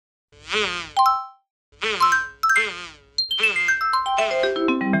Yay!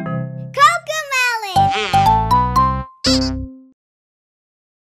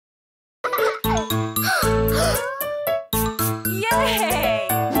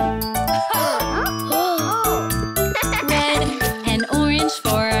 Red and orange for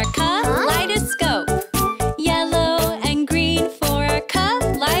our kaleidoscope. Yellow and green for our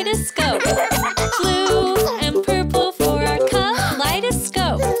kaleidoscope. Blue and purple for our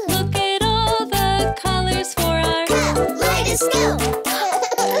kaleidoscope. Look at all the colors for our Kaleidoscope.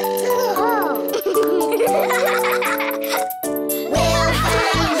 We'll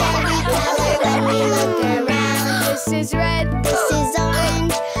find every color when we look around. This is red. This is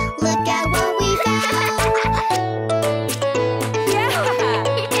orange. Look at what we found.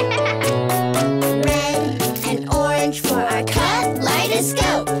 Yeah! Red and orange for our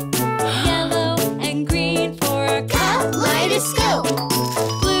kaleidoscope. yellow and green for our Kaleidoscope.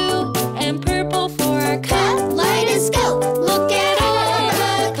 blue and purple for our Kaleidoscope. Look at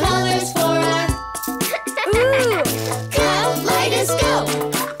all the colors for our Ooh!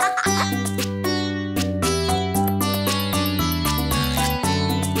 kaleidoscope.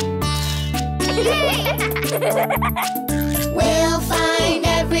 We'll find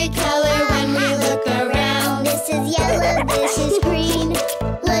every color when we look around. This is yellow, this is green.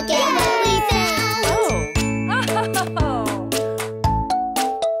 Look at what we found. Oh!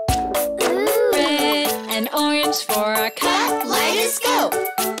 red and orange for our Kaleidoscope.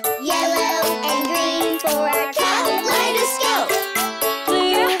 Yellow and green for our kaleidoscope.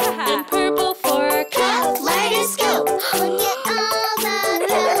 blue and purple for our Kaleidoscope. Look at all the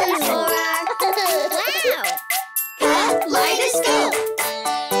colors for our kaleidoscope.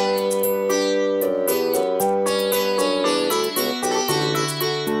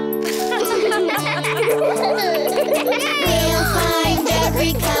 We'll find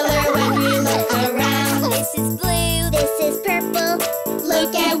every color when we look around. This is blue, this is purple.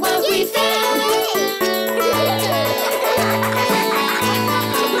 Look at what we found.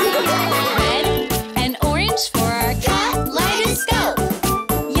 red and orange for our Kaleidoscope.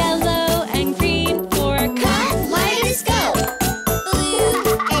 yellow and green for our Kaleidoscope. Blue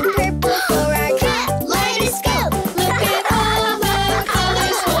and purple for our kaleidoscope. Look at all the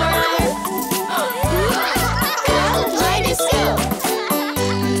colors for our kaleidoscope.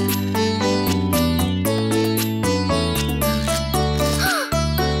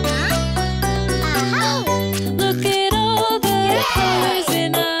 look at all the colors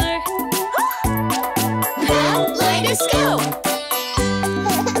in our Kaleidoscope.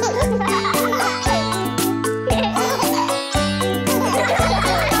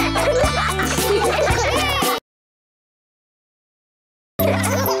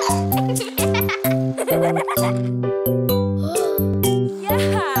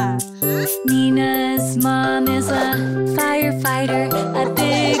 Yeah! Nina's mom is a firefighter, a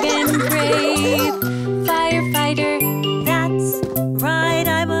big and brave firefighter. That's right,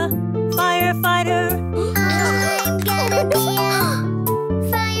 I'm a firefighter. I'm gonna be a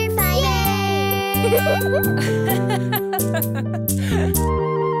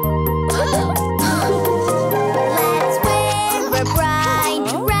Let's wear a bright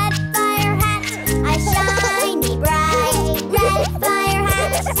red fire hat, a shiny bright red fire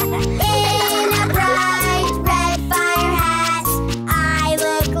hat. In a bright red fire hat, I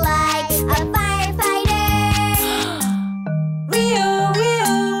look like a firefighter. Wee-oo,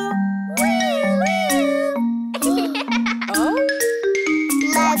 wee-oo. Oh?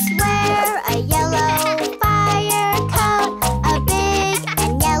 Let's wear a yellow fire coat, a big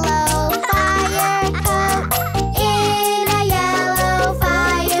and yellow fire coat. In a yellow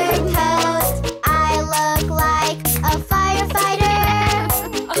fire coat, I look like a firefighter.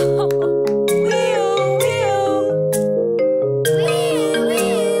 Wee-oo, wee-oo.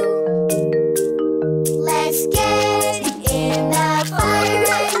 Let's get in the fire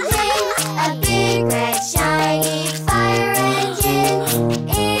engine, a big red shiny fire engine.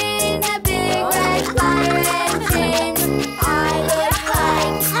 In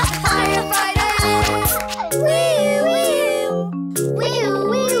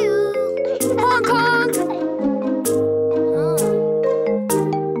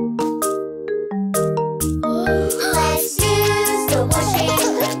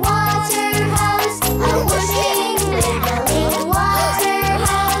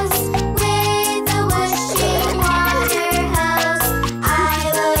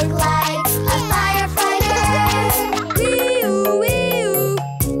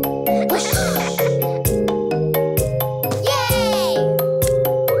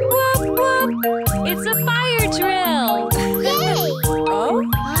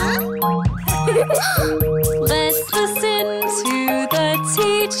Let's listen to the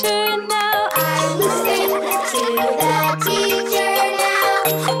teacher now. I'm listening to the teacher now.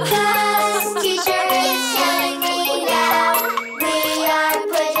 The teacher is telling me now. We are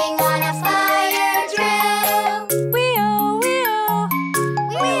putting on a fire drill. Wee-oh, wee-oh,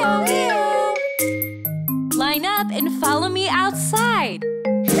 wee-oh, wee-oh. Line up and follow me outside.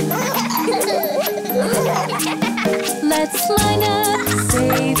 Let's line up,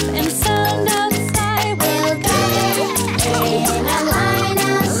 safe and sound outside. We'll gather in a line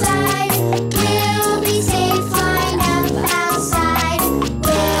outside. We'll be safe lined up outside.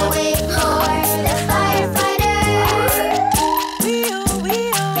 We'll wait for the firefighter. Wee-oh,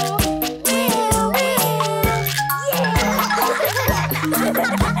 wee-oh. Wheel, wheel.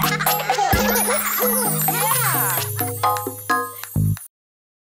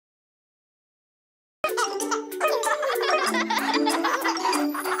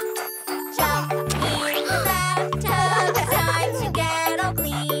 Jump in the bathtub, it's time to get all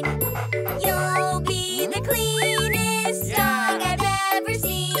clean. You'll be the cleanest dog I've ever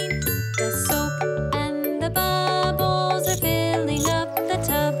seen. The soap and the bubbles are filling up the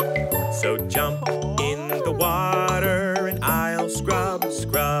tub. So jump in the water and I'll scrub,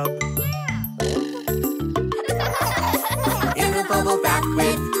 scrub. In the bubble bath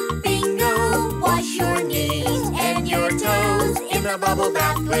with Bingo, wash your knees and your toes. In the bubble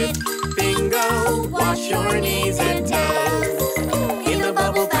bath with Bingo, wash your knees and toes. In the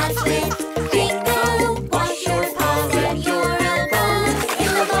bubble bath with Bingo, wash your paws and your elbows.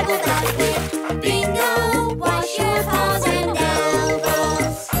 In the bubble bath with Bingo, wash your paws and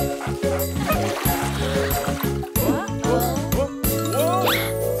elbows.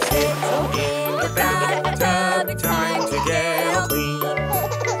 In the bathtub, time to get all clean.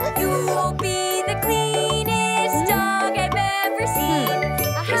 You'll be the cleanest dog I've ever seen.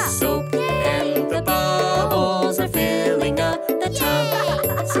 The soap and the bubbles are filling up the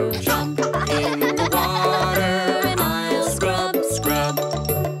tub. So jump in the water and I'll scrub, scrub.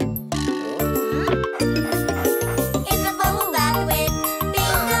 In the bubble bath with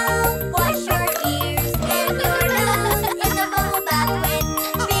Bingo, wash your ears and your nose. In the bubble bath with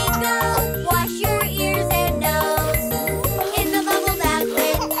Bingo, wash your ears and nose. In the bubble bath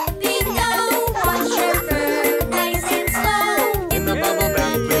with Bingo, wash your fur nice and slow. In the bubble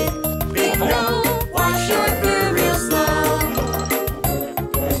bath with Bingo, Wash your fur real slow.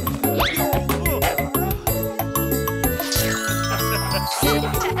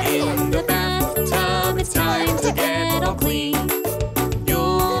 in the bathtub, it's time to get all clean.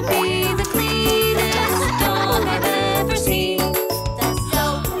 You'll be the cleanest dog I've ever seen. The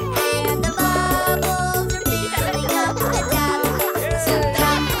soap and the bubbles are filling up the tub. So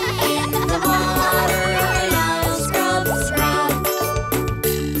jump in the water and I'll scrub, scrub.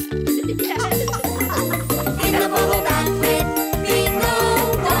 In the bubble bath with Bingo,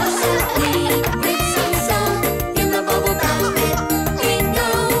 wash so clean with some soap. In the bubble bath with Bingo,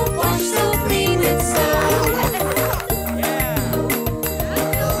 wash so clean with soap.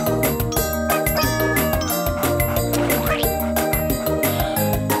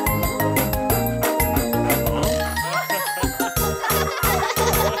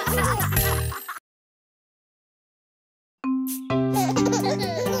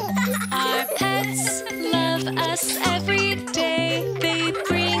 Our pets love us every day. They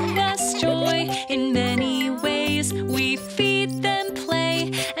bring us joy in many ways. We feed them,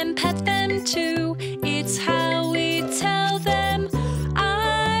 play, and pet them too. It's how we tell them,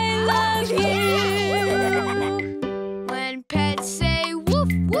 I love you. When pets say woof,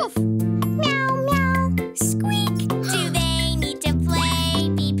 woof. Meow, meow, squeak. Do they need to play,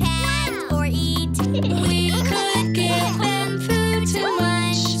 be pet, or eat? We could give them food to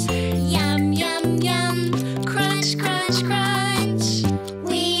munch. Yum, yum, yum. Crunch, crunch, crunch.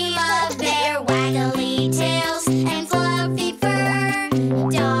 We love their waggly tails and fluffy fur.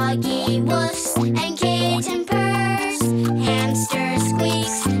 Doggy woofs and kitten purrs. Hamster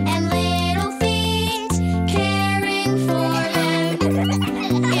squeaks and little feet. Caring for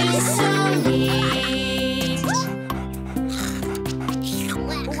them is so neat.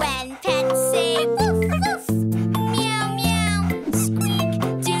 When pets say woof, woof, meow, meow, squeak,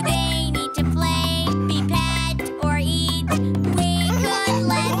 do they need to play, be pet, or eat? We could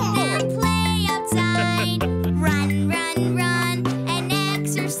let them play outside, run, run, run, and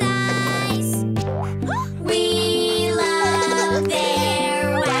exercise. We love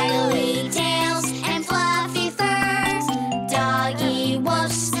their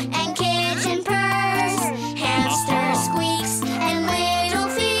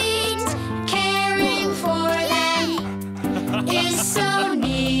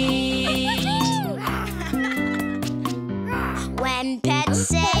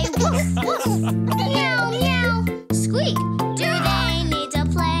say woof, woof. Meow, meow. Squeak. Do they need to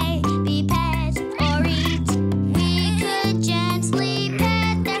play, be pet, or eat? We could gently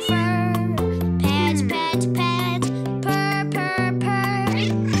pet their fur. Pet, pet, pet. Purr, purr, purr.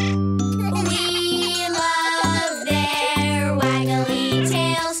 We love their waggly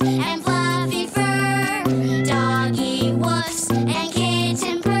tails and fluffy fur. Doggy woofs and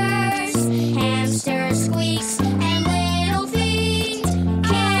kitten purrs. Hamster squeaks and little feet.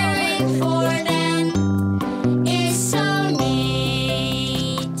 Caring for them is so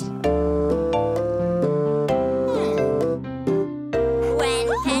neat. When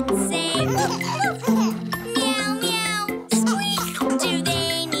pets say woof, woof, meow, meow, squeak, do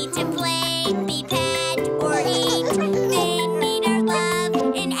they need to play, be pet, or eat? They need our love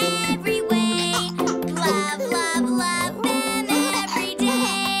in every way. Love, love, love them every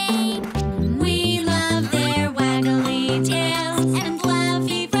day. We love their waggly tails and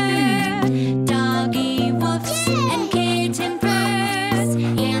fluffy fur. Doggy woofs and kitten purrs.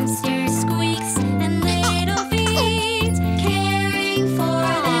 Hamster squeaks and little feet. Caring for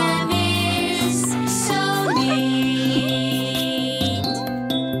them is so neat.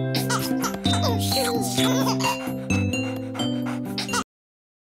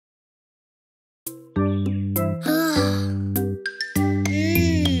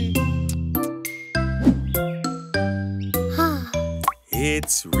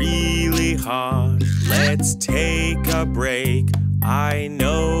 It's really hot. Let's take a break. I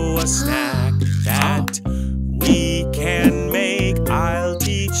know a snack that we can make. I'll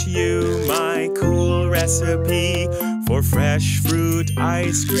teach you my cool recipe for fresh fruit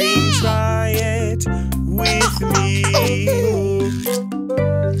ice cream. Try it with me.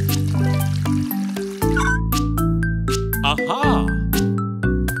 Aha!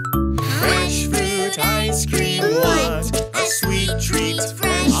 Fresh fruit ice cream, what a sweet treat.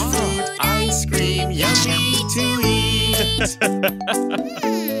 Fresh fruit ice cream, yummy to eat.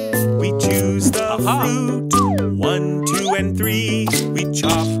 We choose the fruit, 1, 2, and 3. We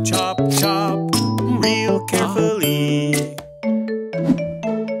chop, chop, chop, real carefully.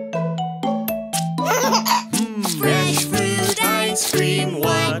 Fresh fruit ice cream,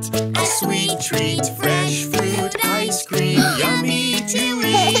 what a sweet treat. Fresh fruit ice cream, yummy to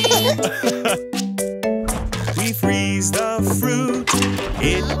eat. We freeze the fruit,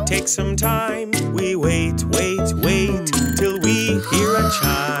 it takes some time. We wait, wait, wait till we hear a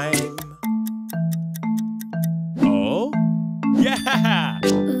chime. Oh, yeah!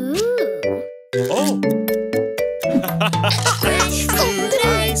 Oh! Fresh fruit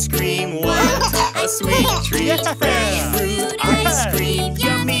ice cream, what a sweet treat. Fresh fruit ice cream,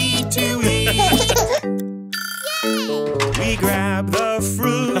 yummy to eat. We grab the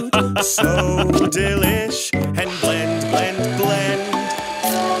fruit, so delish, and blend, blend, blend,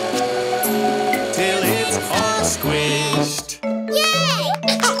 till it's all squished.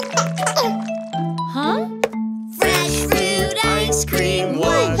 Huh? Fresh fruit ice cream,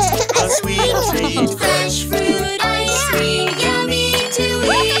 what a sweet treat. Fresh fruit ice cream, yummy to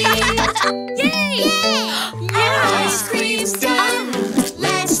eat. Yay! Ice cream's done.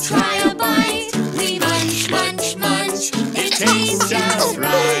 Let's try a bite. We munch, munch, munch. It tastes just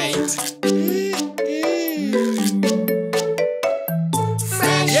right.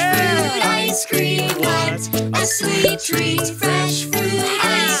 Fresh fruit ice cream, what a sweet treat. Fresh fruit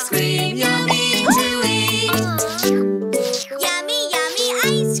ice cream, yummy to eat. Yummy, yummy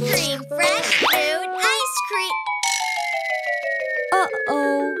ice cream. Fresh fruit ice cream.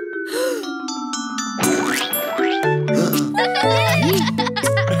 Uh-oh.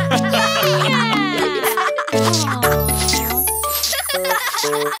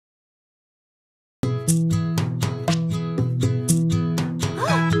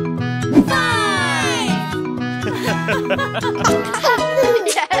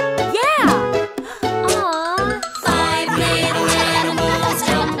 Yeah! Aw. 5 little animals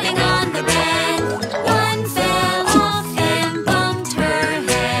jumping on the bed. One fell off and bumped her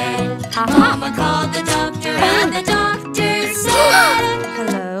head. Mama called the doctor and the doctor said,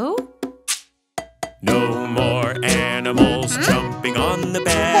 Hello? No more animals jumping on the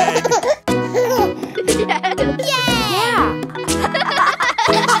bed. Yeah!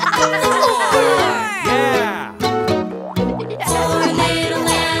 Yeah! 4 little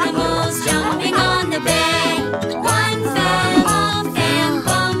animals jumping on the bed. One fell off and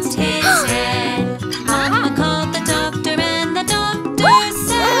bumped his head. Mama called the doctor and the doctor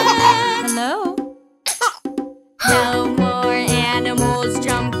said, Hello? no more animals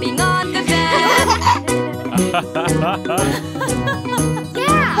jumping on the bed.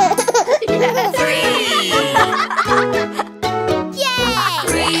 Yeah!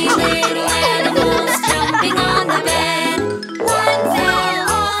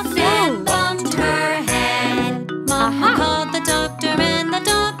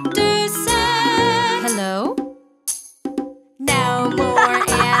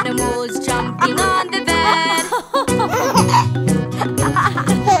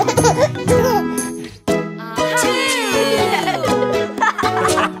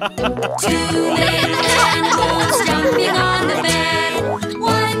 Two little animals jumping on the bed.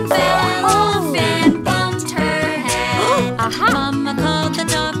 One fell off and bumped her head. Mama called the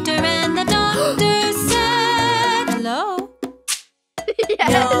doctor and the doctor said, hello?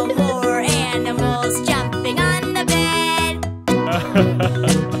 No more animals jumping on the bed.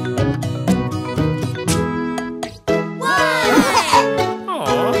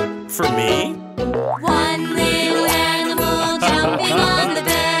 Aw, for me? One little animal jumping on the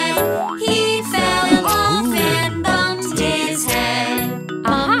bed. He fell off and bumped his head.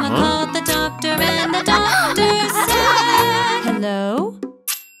 Mama called the doctor and the doctor said, hello?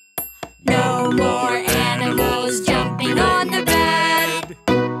 No more animals jumping on the bed.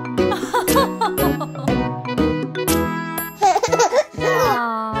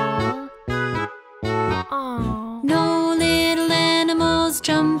 No little animals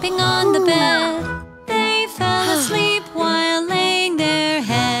jumping on the bed. They fell asleep while laying their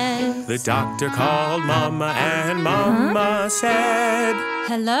heads. The doctor called Mama and Mama said,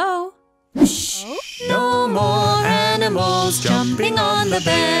 Hello? no more animals jumping on the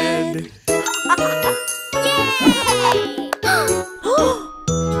bed.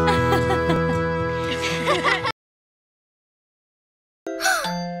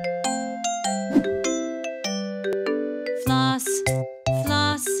 Floss,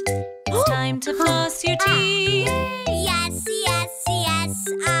 floss, it's time to floss your teeth. Yes, yes, yes,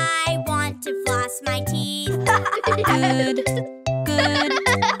 I want to floss my teeth. Good, good,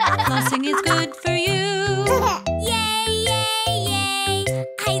 flossing is good for you. Yay, yay, yay,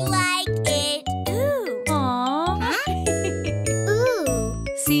 I like it. Ooh. Aww. Ooh.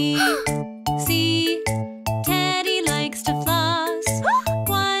 See, see, Teddy likes to floss.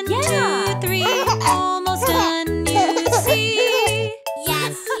 1, 2, 3, almost done, you see.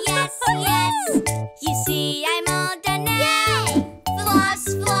 Yes, yes, yes, you see I'm all done now. Floss,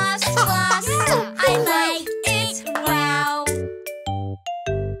 floss, floss, I like it, wow.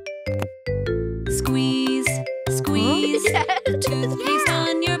 Squeeze, squeeze, toothpaste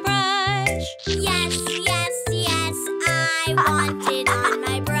on your brush. Yes, yes, yes, I want it on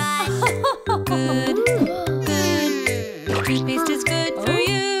my brush. Good, good, toothpaste is good for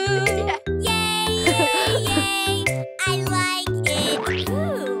you. Yay, yay, yay, I like it.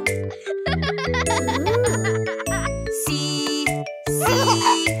 Ooh. See, see,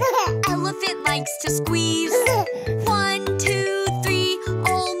 elephant likes to squeeze. 1, 2, 3,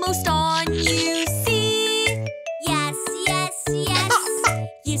 almost on, you see. Yes, yes, yes,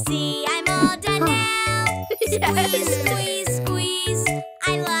 you see I'm all done now. Squeeze, squeeze, squeeze, I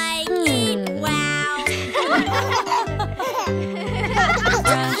like it, wow.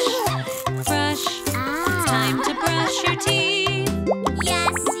 Brush, brush, it's time to brush your teeth.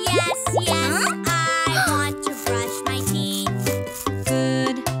 Yes, yes, yes, I want to brush my teeth.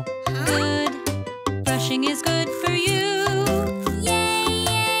 Good, good, brushing is good for you. Yay,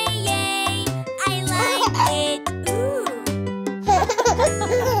 yay, yay, I like it, ooh.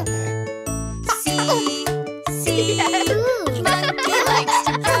 See, see, monkey likes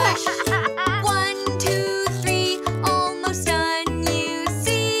to brush. 1, 2, 3, almost done, you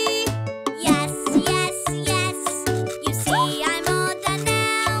see. Yes, yes, yes, you see I'm all done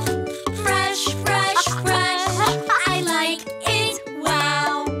now. Brush, brush, brush, I like it,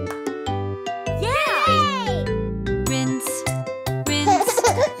 wow. Yay! Rinse, rinse,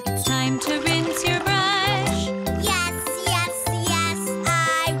 it's time to rinse your brush. Yes, yes, yes,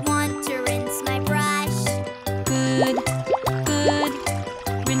 I want to rinse my brush. Good, good,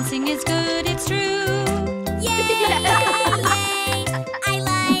 rinsing is good, it's true. Yay, yay, I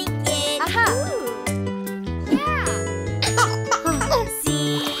like it. Ooh. Yeah.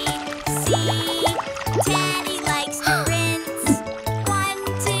 See, see, Teddy likes to rinse. 1,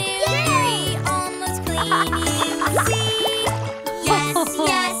 2, 3, almost clean, you see. Yes,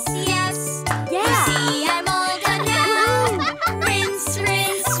 yes, yes, you see I'm all done now. Rinse,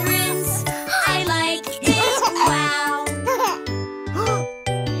 rinse, rinse, I like it, wow.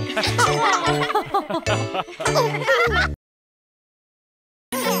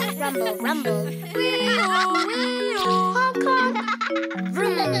 Rumble, rumble. Honk, honk.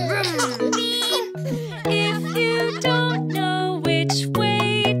 Vroom, vroom. Beep. If you don't know which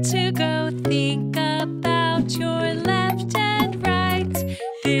way to go, think about your left and right.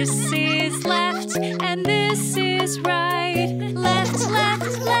 This is left and this is right. Left,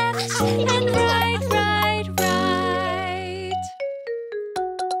 left, left, and right, right, right.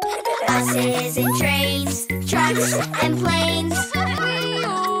 Buses and trains, trucks and planes.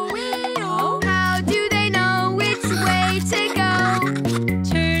 How do they know which way to go?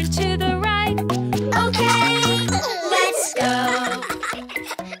 Turn to the right. Okay, let's go.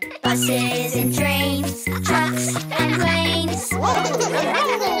 Buses and trains, trucks and planes.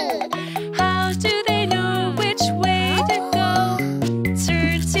 How do they know which way to go?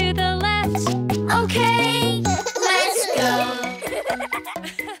 Turn to the left. Okay, let's go.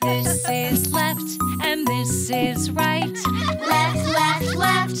 This is left and this is right. Left, left,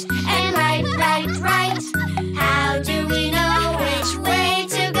 left, and right, right, right. How do we know which way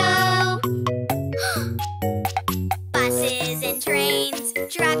to go? Buses and trains,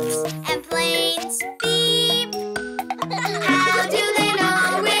 trucks and planes. Beep. How do they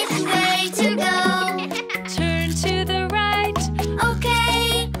know which way to go? Turn to the right.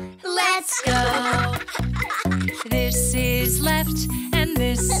 Okay, let's go. This is left and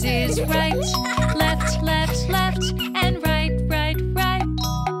this is right. Left, left, left, and right, right, right.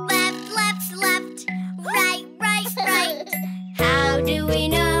 Left, left, left, right, right, right. How do we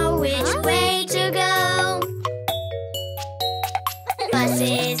know which way to go?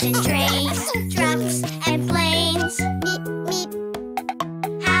 Buses and trains, trucks and planes. Meep, meep.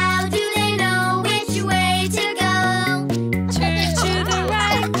 How do they know which way to go? Turn to the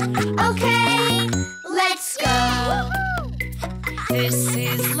right. Okay, let's go. This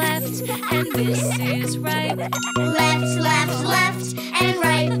is left and this is right. Left, left, left, and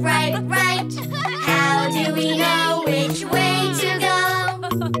right, right, right. How do we know which way to go?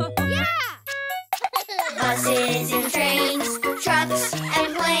 Buses and trains, trucks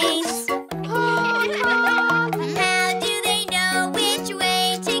and planes. How do they know which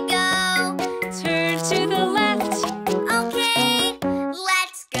way to go? Turn to the left. Okay,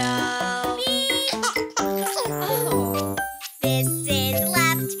 let's go. This is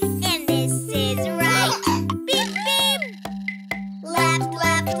left and this is right. Beep, beep. Left,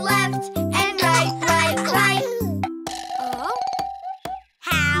 left, left, and right, right, right.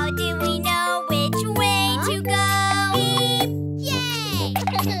 How do we know which way to go? Beep. Yay!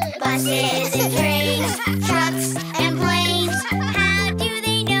 Buses and trains, trucks and planes. How do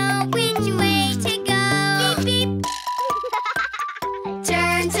they know which way to go? Beep, beep.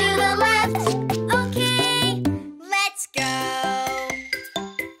 Turn to the left. Okay, let's go.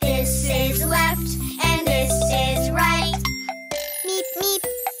 This is left and this is right. Meep, meep.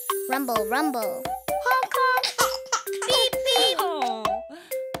 Rumble, rumble. Honk, honk. Beep, beep. Oh.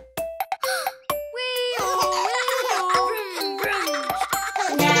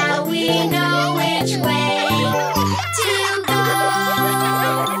 Now we know which way to go.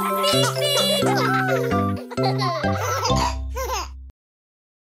 Beep,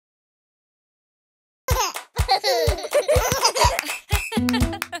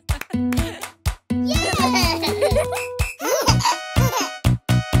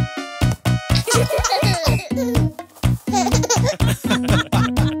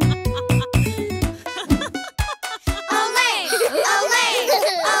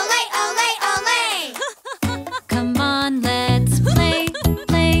 Come on, let's play,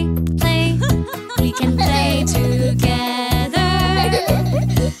 play, play. We can play together.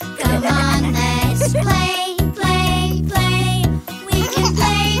 Come on, let's play, play, play. We can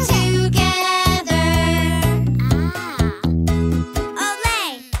play together. Olé,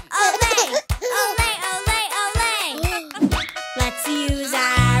 olé, olé, olé, olé. Let's use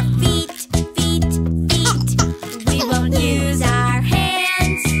our feet, feet, feet. We won't use our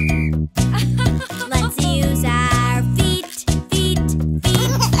hands. Let's use our feet, feet,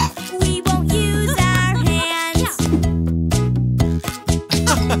 feet. We won't use our hands.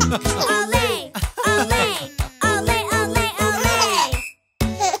 Olé, olé, olé, olé, olé.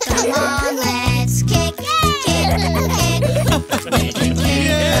 Come on, let's kick, kick, kick. We can kick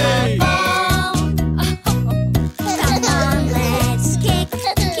the ball. Come on, let's kick,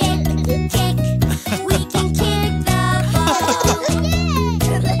 kick, kick. We can kick the ball.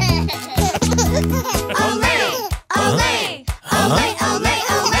 Olé, olé, olé, olé,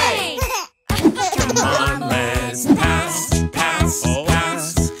 olé. Come on, let's pass, pass,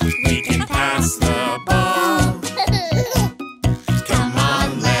 pass. We can pass the ball. Come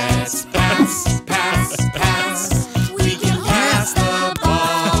on, let's pass, pass, pass. We can pass the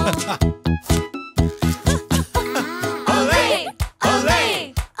ball. Olé,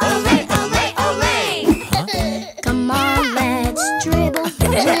 olé, olé, olé, olé. Come on, let's dribble,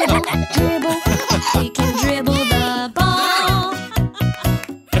 dribble, dribble. We can dribble the ball.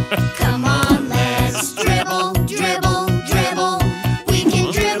 Come on, let's dribble, dribble, dribble. We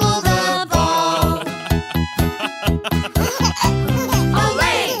can dribble the ball.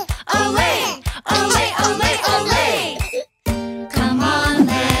 Olé, olé, olé, olé, olé. Come on,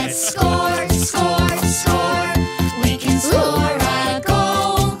 let's score, score, score. We can score a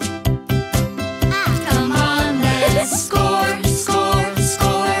goal. Come on, let's score, score,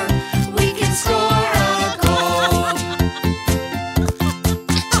 score.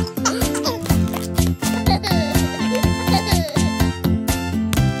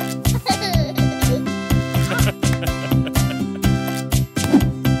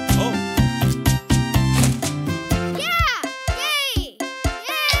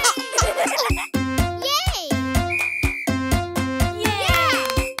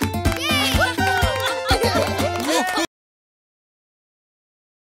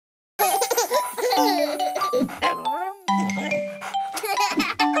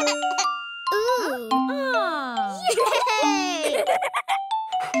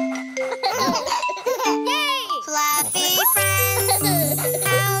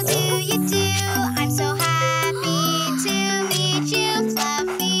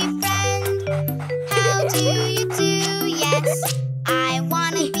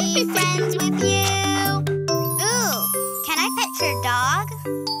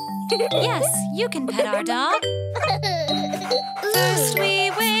 Yes, you can pet our dog. First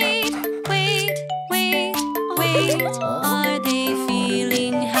we wait, wait, wait, wait. Are they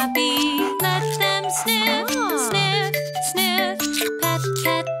feeling happy? Let them sniff, sniff, sniff. Pet,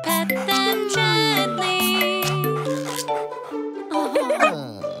 pet, pet them gently.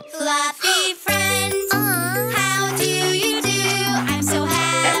 Fluffy friend, how do you do? I'm so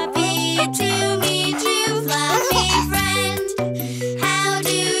happy to meet you. Fluffy friend, how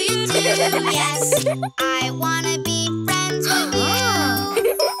do you do? Yes, I wanna be friends with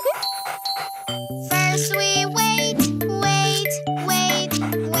you. First we wait, wait, wait,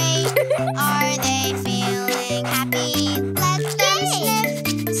 wait. Are they feeling happy? Let them sniff,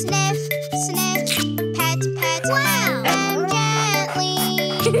 sniff, sniff. Pet, pet, pet them gently.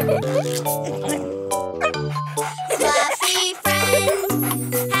 Fluffy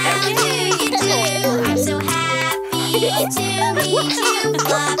friend, how do you do? I'm so happy to meet you.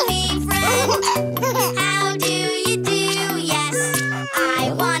 Fluffy friend, how do you do? Yes,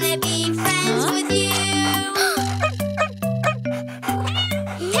 I wanna be friends with you.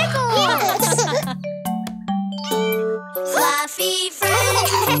 Pickles! Fluffy friend,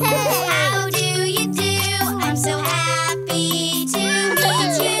 how do you do? I'm so happy to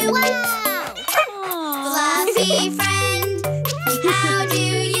meet you. Fluffy friend, how do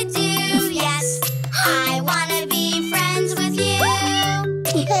you do? Yes, I wanna be friends with you.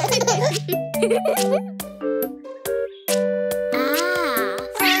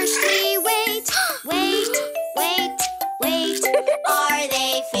 First we wait, wait, wait, wait. Are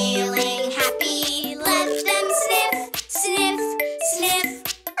they feeling happy? Let them sniff, sniff, sniff.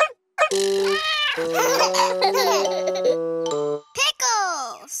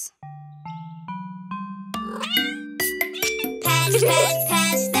 Pickles! Pet, pet,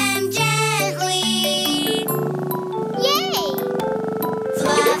 pet them gently. Yay!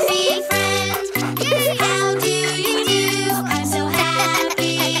 Fluffy friend, how do you do? I'm so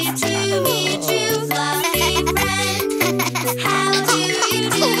happy to meet you. Fluffy friend, how do you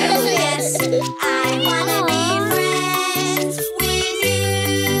do? Yes, I wanna be friends with you.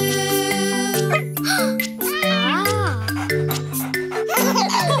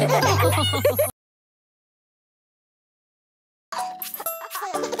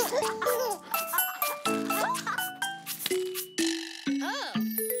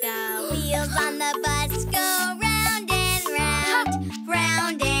 The wheels on the bus go round and round,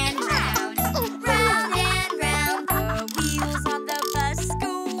 round and round, round and round. The wheels on the bus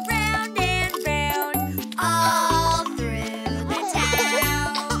go round and round, all through the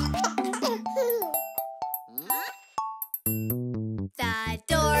town. The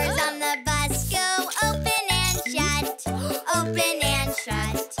doors on the bus go open and shut, open and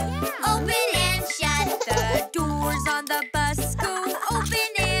shut, open and shut. The doors on the bus go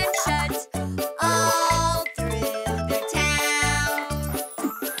open and shut, all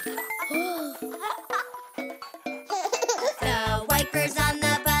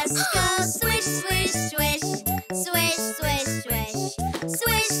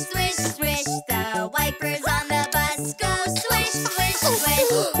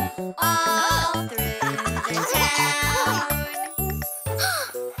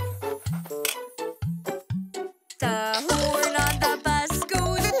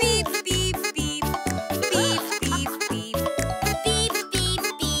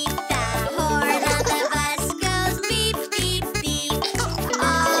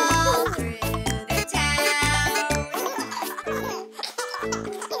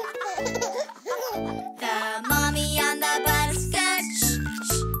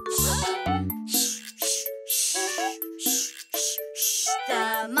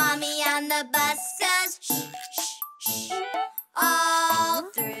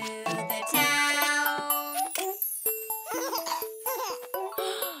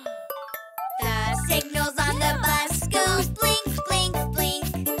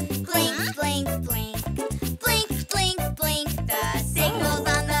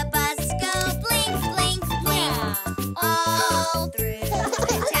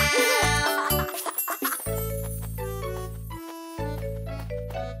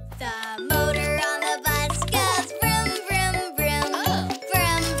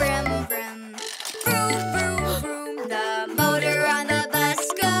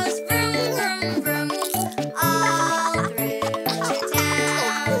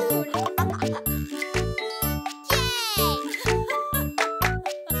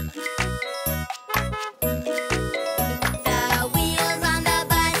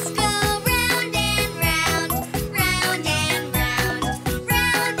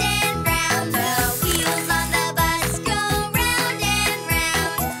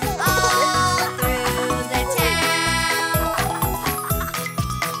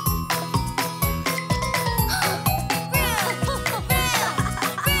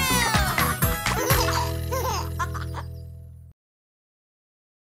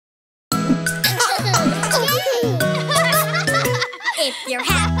If you're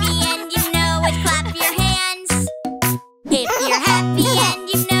happy and you know it, clap your hands. If you're happy and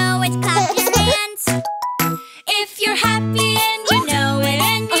you know it, clap your hands. If you're happy and you know it,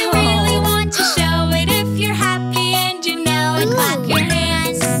 and you really want to show it. If you're happy and you know it, clap your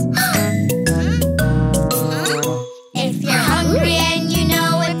hands. If you're hungry and you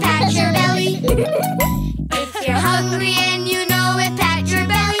know it, pat your belly. If you're hungry and you know it, pat your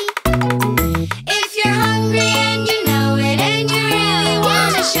belly. If you're hungry and you know it, and you really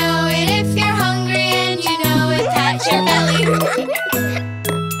want to show it. If you're hungry and you know it, pat your belly.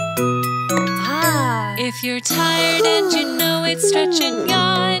 If you're tired and you know it, stretch and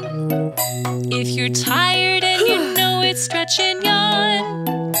yawn. If you're tired and you know it, stretch and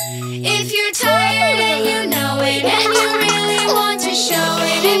yawn. If you're tired and you know it, and you really want to show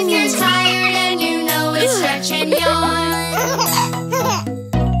it. If you're tired and you know it, stretch and yawn.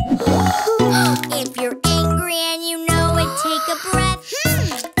 If you're angry and you know it, take a breath.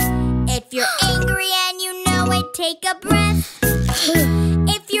 If you're angry and you know it, take a breath.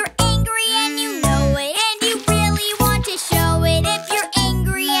 If you're angry and you know it, and you really want to show it. If you're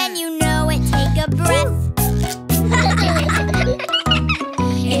angry and you know it, take a breath.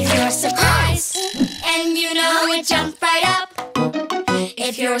 If you're surprised and you know it, jump right up.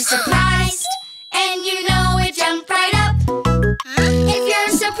 If you're surprised and you know it, jump right up. If you're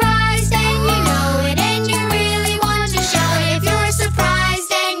surprised and you know it, and you really want to show it. If you're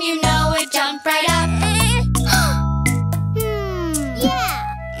surprised and you know it, jump right up. Yeah.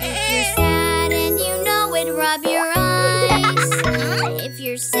 If you're sad and you know it, rub your eyes. If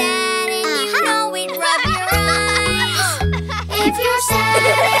you're sad and you know it, rub your eyes. If you're sad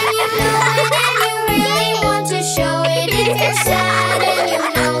and you know it, and you really want to show it. If you're sad and you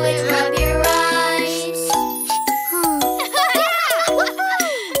know it, rub your eyes.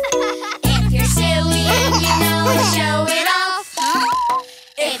 If you're silly and you know it, show it off.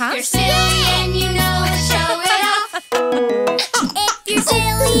 If you're silly and you know it, show it off. If you're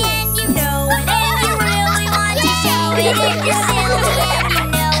silly and you know it, and you really want to show it. If you're silly and you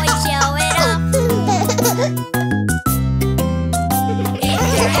know it, show it off. If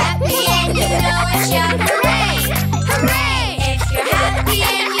you're happy and you know it, shout hooray! Hooray! If you're happy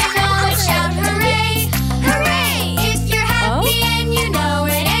and you know it, shout hooray! Hooray! If you're happy and you know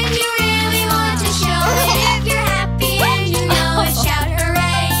it, and you really want to show it. If you're happy and you know it, shout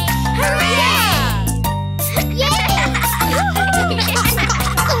hooray! Hooray! Yeah!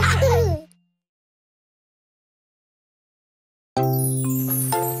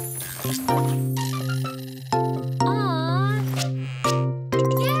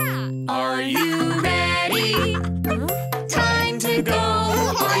 Are you ready? Time to go.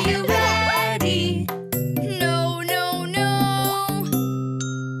 Are you ready? No, no, no.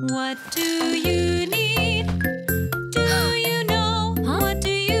 What do you need? Do you know? What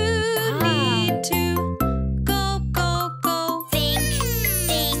do you need to go, go, go? Think,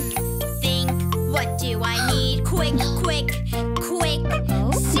 think, think. What do I need? Quick, quick, quick.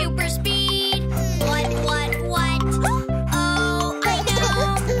 Super speed. What? Oh, I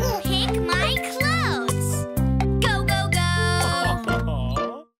know. Pick my clothes. Go, go, go.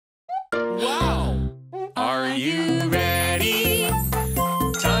 Wow! Are you ready?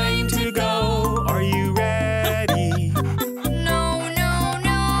 Time to go. Are you ready? No, no,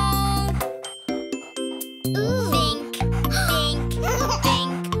 no. Think, think,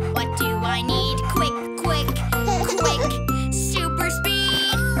 think. What do I need? Quick, quick, quick. Super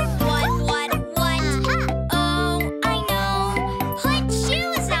speed. What? Oh, I know. Put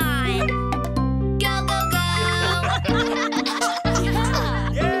shoes on. Go, go, go.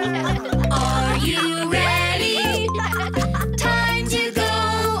 Yeah! Are you ready? Time to go.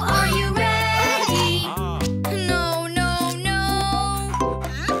 Are you ready? No, no, no.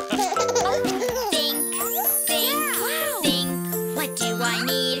 Think, think. What do I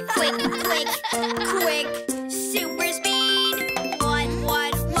need? Quick, quick, quick. Super speed. What?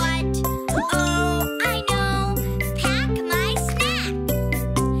 Oh, I know. Pack my snack.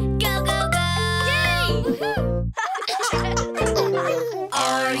 Go, go, go.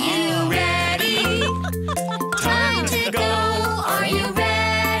 Are you ready? Time to go. Are you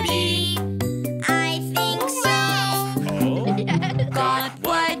ready? I think so. Oh, Got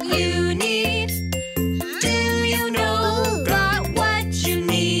what you need? do you know? Got what you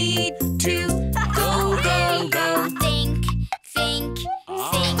need to go, go, go. Think, think,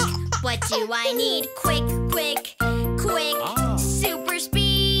 think. What do I need? Quick, quick, quick. Super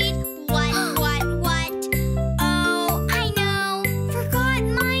speed. What? Oh, I know. Forgot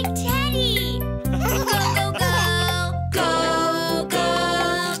my teddy. Go, go, go. Go, go,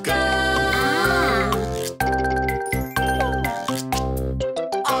 go.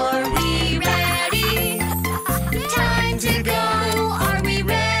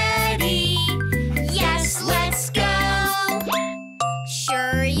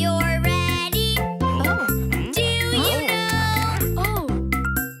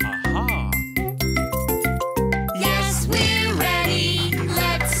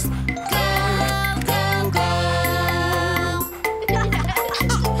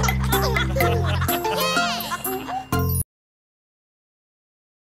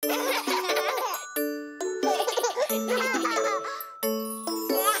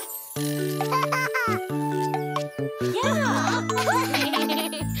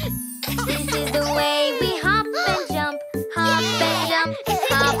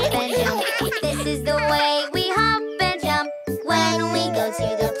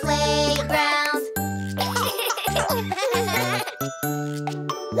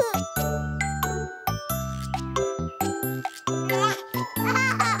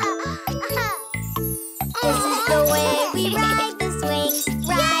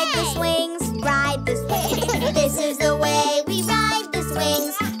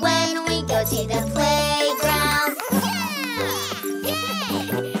 to the playground.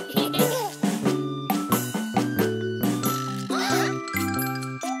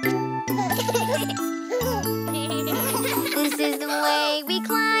 This is the way we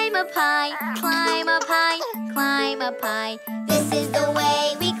climb up high, climb up high, climb up high. This is the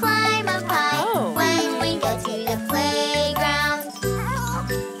way we climb up high when we go to the playground.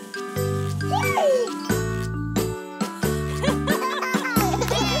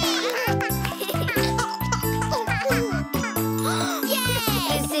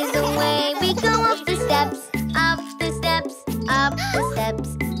 This is the way we go up the steps, up the steps, up the steps.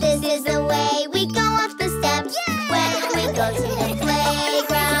 This is the way we go up the steps when we go to the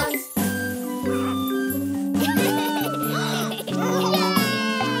playground.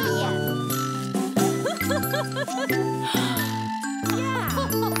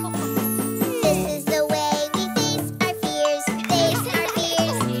 This is the way we face our fears, face our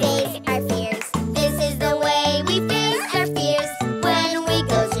fears, face our fears. This is the way we face our fears when we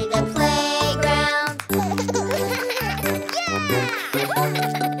go to the playground.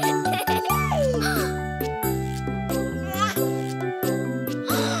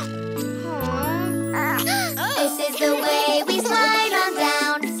 This is the way we slide on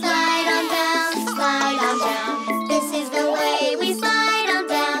down, slide on down, slide on down. This is the way we slide on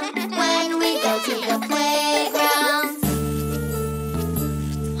down when we go to the playground.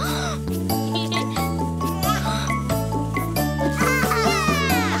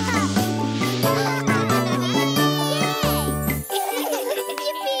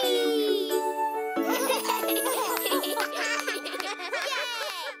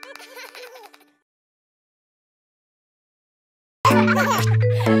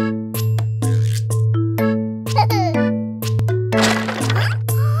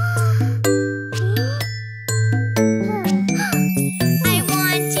 I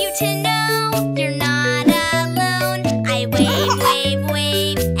want you to know you're not alone. I wave, wave,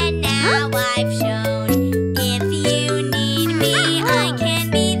 wave, and now I've shown. If you need me, I can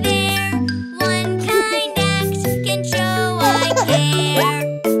be there. One kind act can show I care.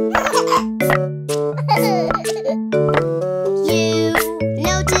 You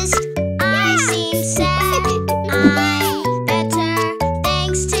noticed I seem sad. I'm better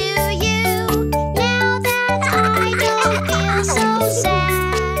thanks to you. Now that I don't feel so sad,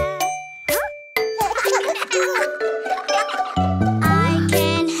 I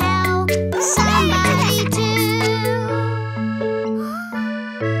can help somebody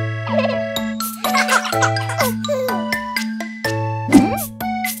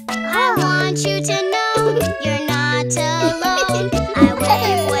I want you to know you're not alone. I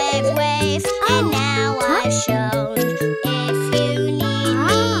wave, wave, wave, and now I've shown. If you need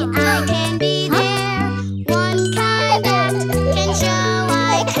me, I can be there. One kind act can show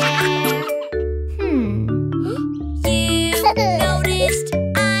I care. You noticed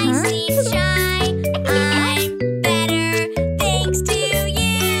I seem shy. I'm better thanks to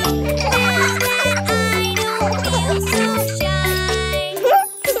you. Now that I don't feel so shy.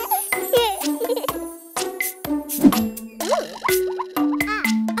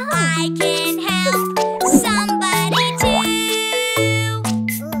 I can help somebody too.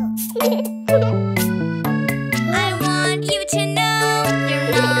 I want you to know you're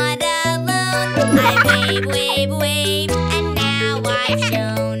not alone. I wave, wave, wave, and now I've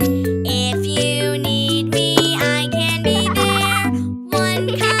shown. If you need me, I can be there. One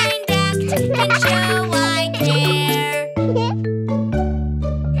kind act can show I care.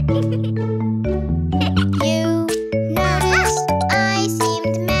 You noticed I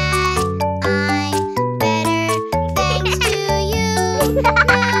seemed mad. I'm better thanks to you.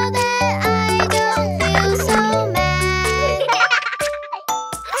 Now that I don't feel so mad.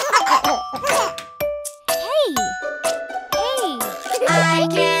 Hey, I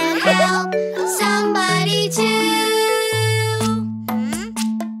can help somebody too.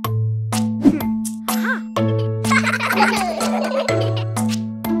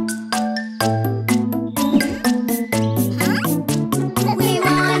 We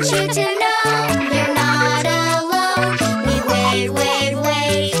want you to know you're not alone. We wave, wave,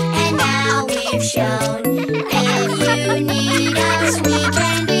 wave, and now we've shown. If you need us, we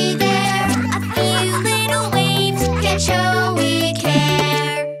can be there. A few little waves can show we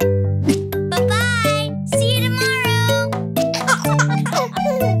care. Bye-bye. See you tomorrow.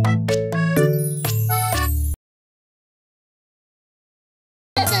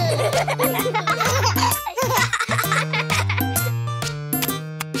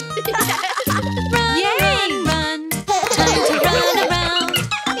 Yay! Run, time to run around.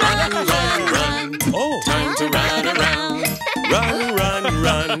 Run, run, run. Oh, time to run around. Run, run,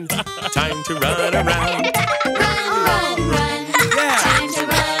 run. run. Time to run around. Run, run, run. Yeah. Time to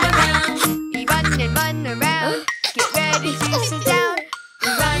run around. We run and run around. Get ready to sit down. We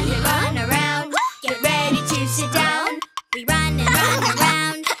run and run around. Get ready to sit down. We run and run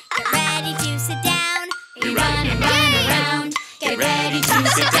around. Get ready to sit down. We run and run around. Get ready to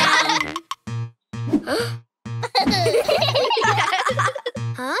sit down.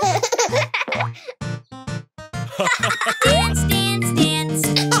 Dance, dance, dance.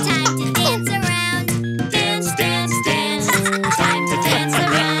 Time to dance around. Dance, dance, dance. Time to dance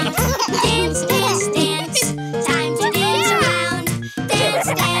around. Dance, dance, dance. Time to dance around. Dance,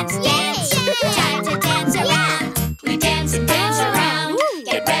 dance, dance. Time to dance around. We dance and dance around.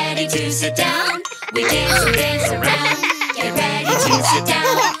 Get ready to sit down. We dance and dance around. Get ready to sit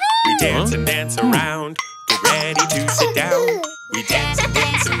down. We dance and dance around. Get ready to sit down. We dance and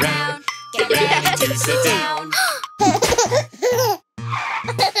dance around. Get ready to sit down.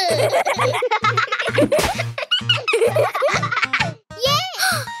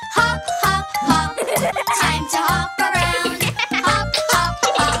 Hop, hop, hop. Time to hop around. Hop, hop,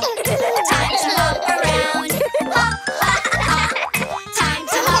 hop. Time to hop around. Hop, hop, hop. Time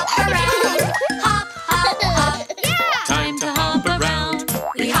to hop around. Hop, hop, hop. Time to hop around.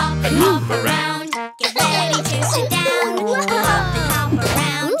 We hop and hop around. Get ready to sit down. Hop and hop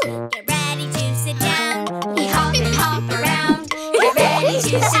around. Get ready to sit down. We hop and hop around. Get ready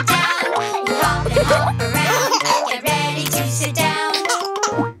to sit down. We hop and hop around. Get ready to sit down.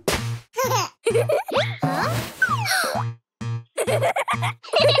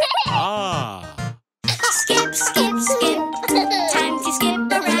 Ah. Skip, skip, skip. Time to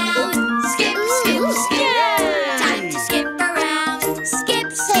skip around. Skip, skip, skip. Time to skip around.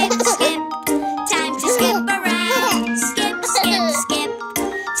 Skip, skip, skip. Time to skip around. Skip, skip, skip.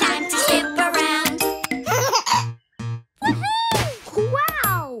 Time to skip around.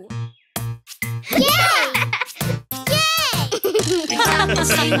 Wow! Yay! Yay! We clap and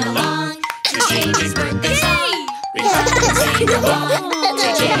sing along to Ginger's birthday song. We clap and sing along to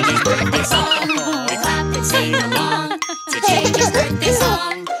Ginger's birthday song. We clap and sing along to Ginger's birthday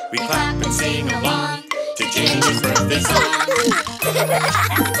song. We clap and sing along to Ginger's birthday song.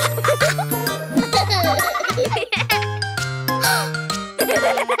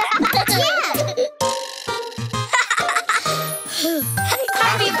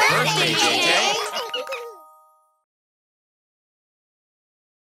 Happy birthday, JJ!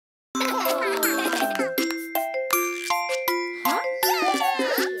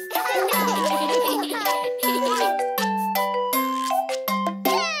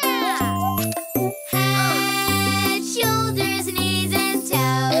 Head, shoulders, knees and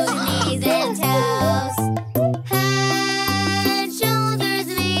toes, knees and toes. Head, shoulders,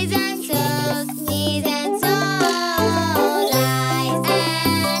 knees and toes, knees and toes. Eyes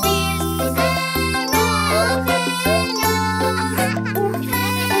and ears and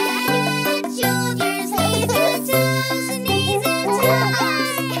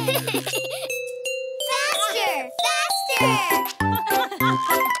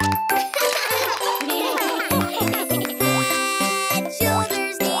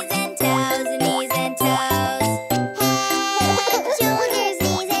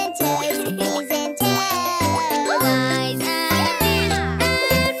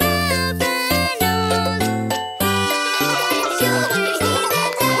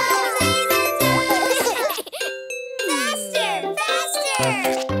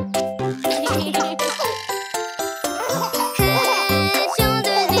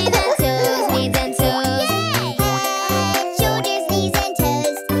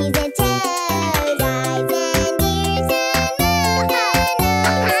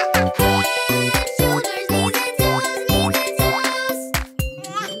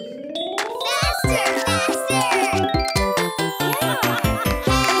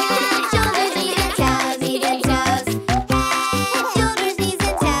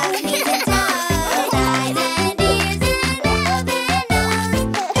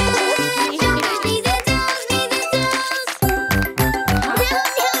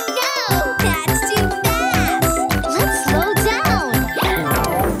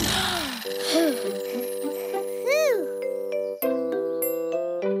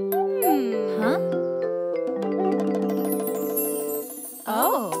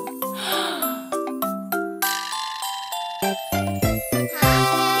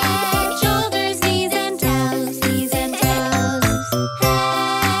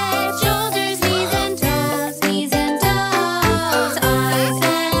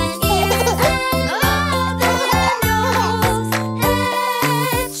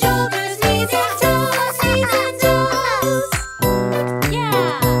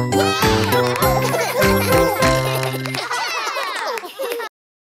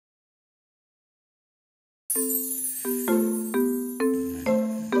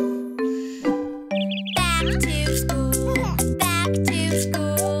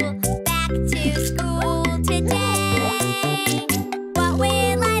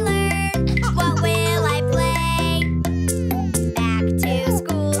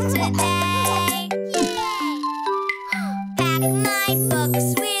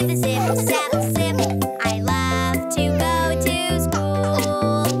books with a zip, zap, zip. I love to go to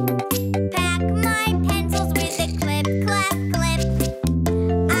school. Pack my pencils with a clip, clap, clip.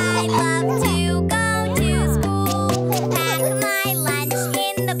 I love to go to school. Pack my lunch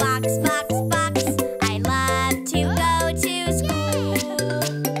in the box, box, box. I love to go to school.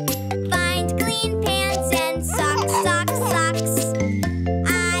 Find clean pants and socks, socks, socks.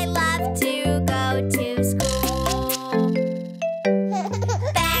 I love to go to school.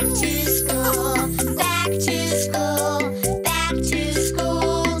 Back to school, back to school, back to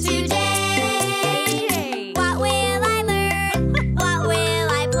school today. What will I learn? What will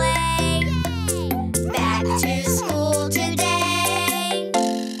I play? Back to school today.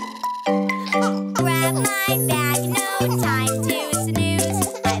 Grab my bag, no time to snooze.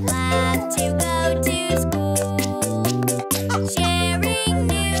 I love to go to school. Sharing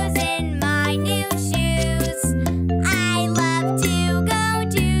news in my new shoes. I love to go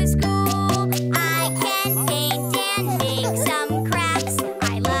to school. I can paint and make some crafts. I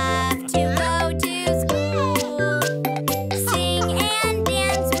love to go to school. Sing and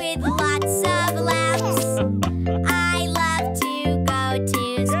dance with lots of laughs. I love to go to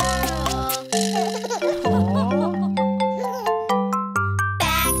school.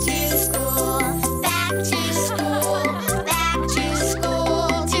 Back to school, back to school, back to school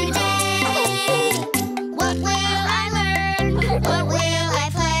today. What will I learn? What will I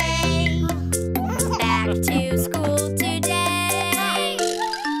play? Back to school today.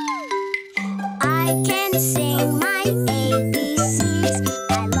 I can sing my ABCs.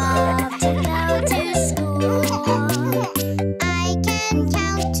 I love to go to school. I can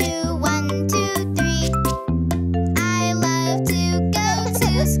count to 1, 2, 3. I love to go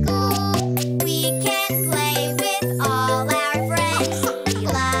to school. We can play with all our friends. We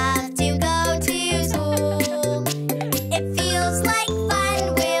love to go to school. It feels like fun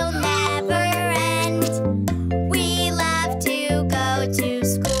will never end. We love to go to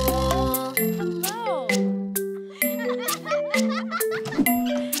school.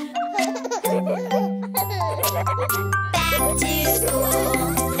 Back to school,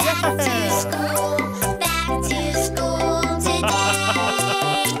 back to school, back to school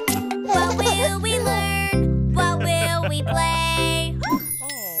today. What will we learn? What will we play?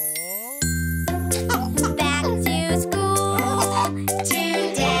 Back to school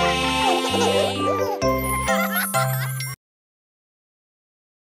today.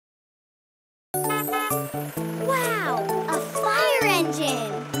 Wow, a fire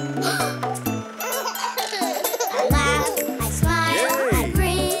engine! I laugh, I smile, I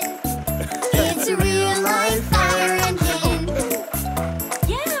grin. It's a real life fire engine.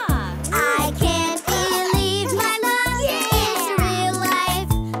 Yeah! I can't believe my luck. It's a real life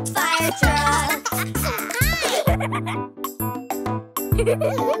fire truck.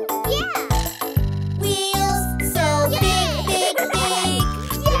 Yeah. Wheels so big, big, big.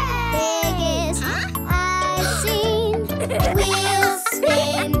 Biggest I've seen. Wheels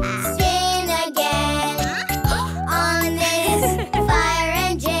spin, spin again on this fire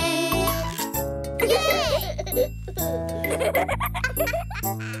engine.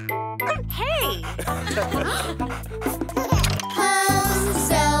 Hey! Hose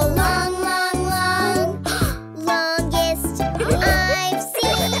so long, long, long. Longest I've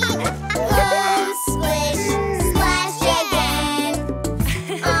seen. Hose splish, splash again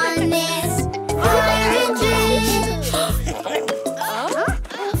on this fire engine.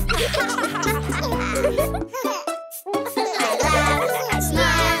 I laugh, I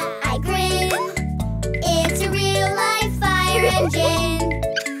smile, I grin. It's a real life fire engine.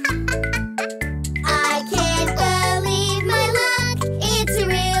 I can't believe my luck. It's a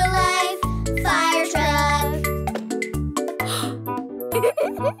real life fire truck.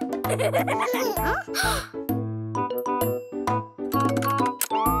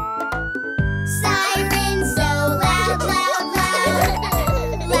 Siren so loud, loud, loud.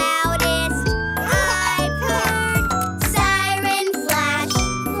 Loudest I've heard. Siren flash,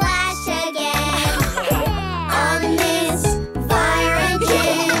 flash again on this fire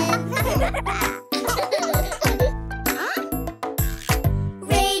engine.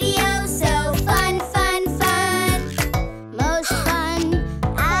 Radio so fun, fun, fun. Most fun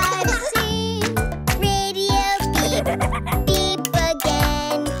I've seen. Radio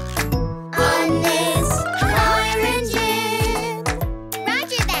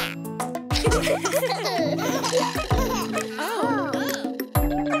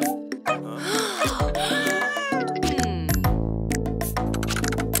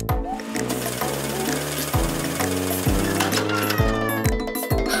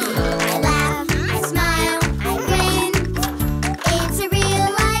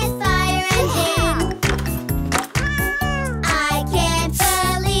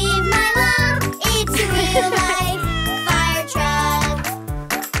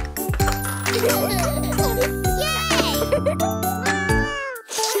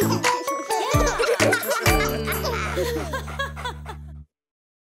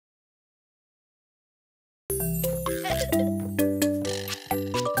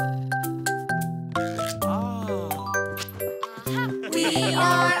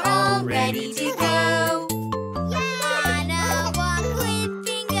are all ready to go. On a walk with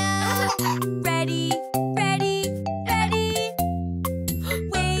Bingo. Ready, ready, ready.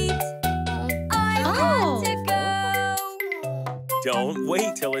 Wait, I want to go. Don't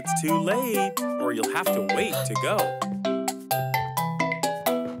wait till it's too late, or you'll have to wait to go.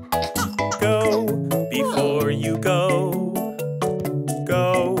 Go before you go.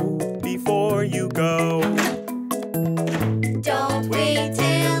 Go before you go. Don't wait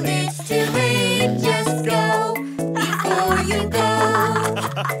till it's too late. Just go before you go.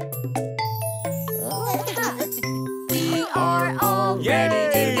 We are all ready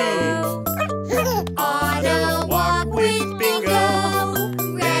to go. On a walk with Bingo.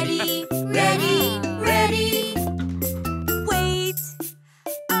 Ready, ready, ready. Wait,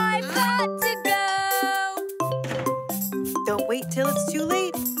 I've got to go. Don't wait till it's too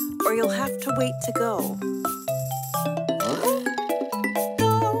late, or you'll have to wait to go.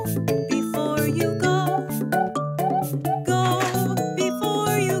 Go before you go. Go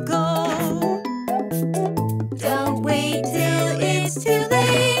before you go. Don't wait till it's too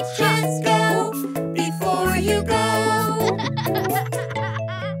late. Just go before you go.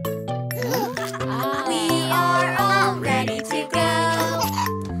 We are all ready to go.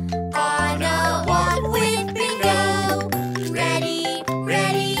 On a walk with Bingo. Ready,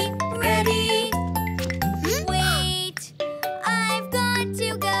 ready, ready. Wait, I've got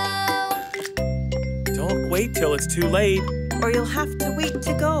to go. Don't wait till it's too late. Or you'll have to wait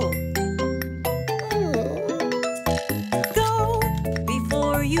to go. Go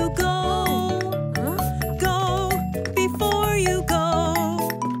before you go. Go before you go.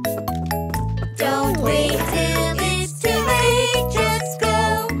 Don't wait till it's too late. Just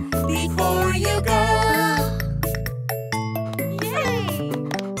go before you go. Yay!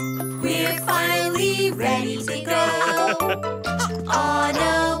 We're finally ready to go. On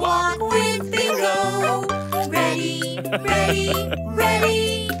a walk with Bingo. Ready, ready,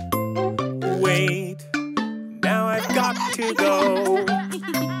 ready. Wait, now I've got to go.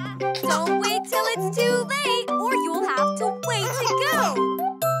 Don't wait till it's too late, or you'll have to wait to go.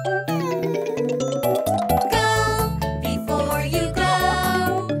 Go before you go.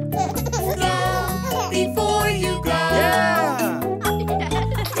 Go before you go. Yeah!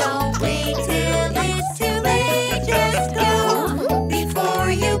 Don't wait till it's too late. Just go before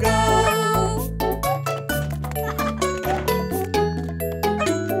you go.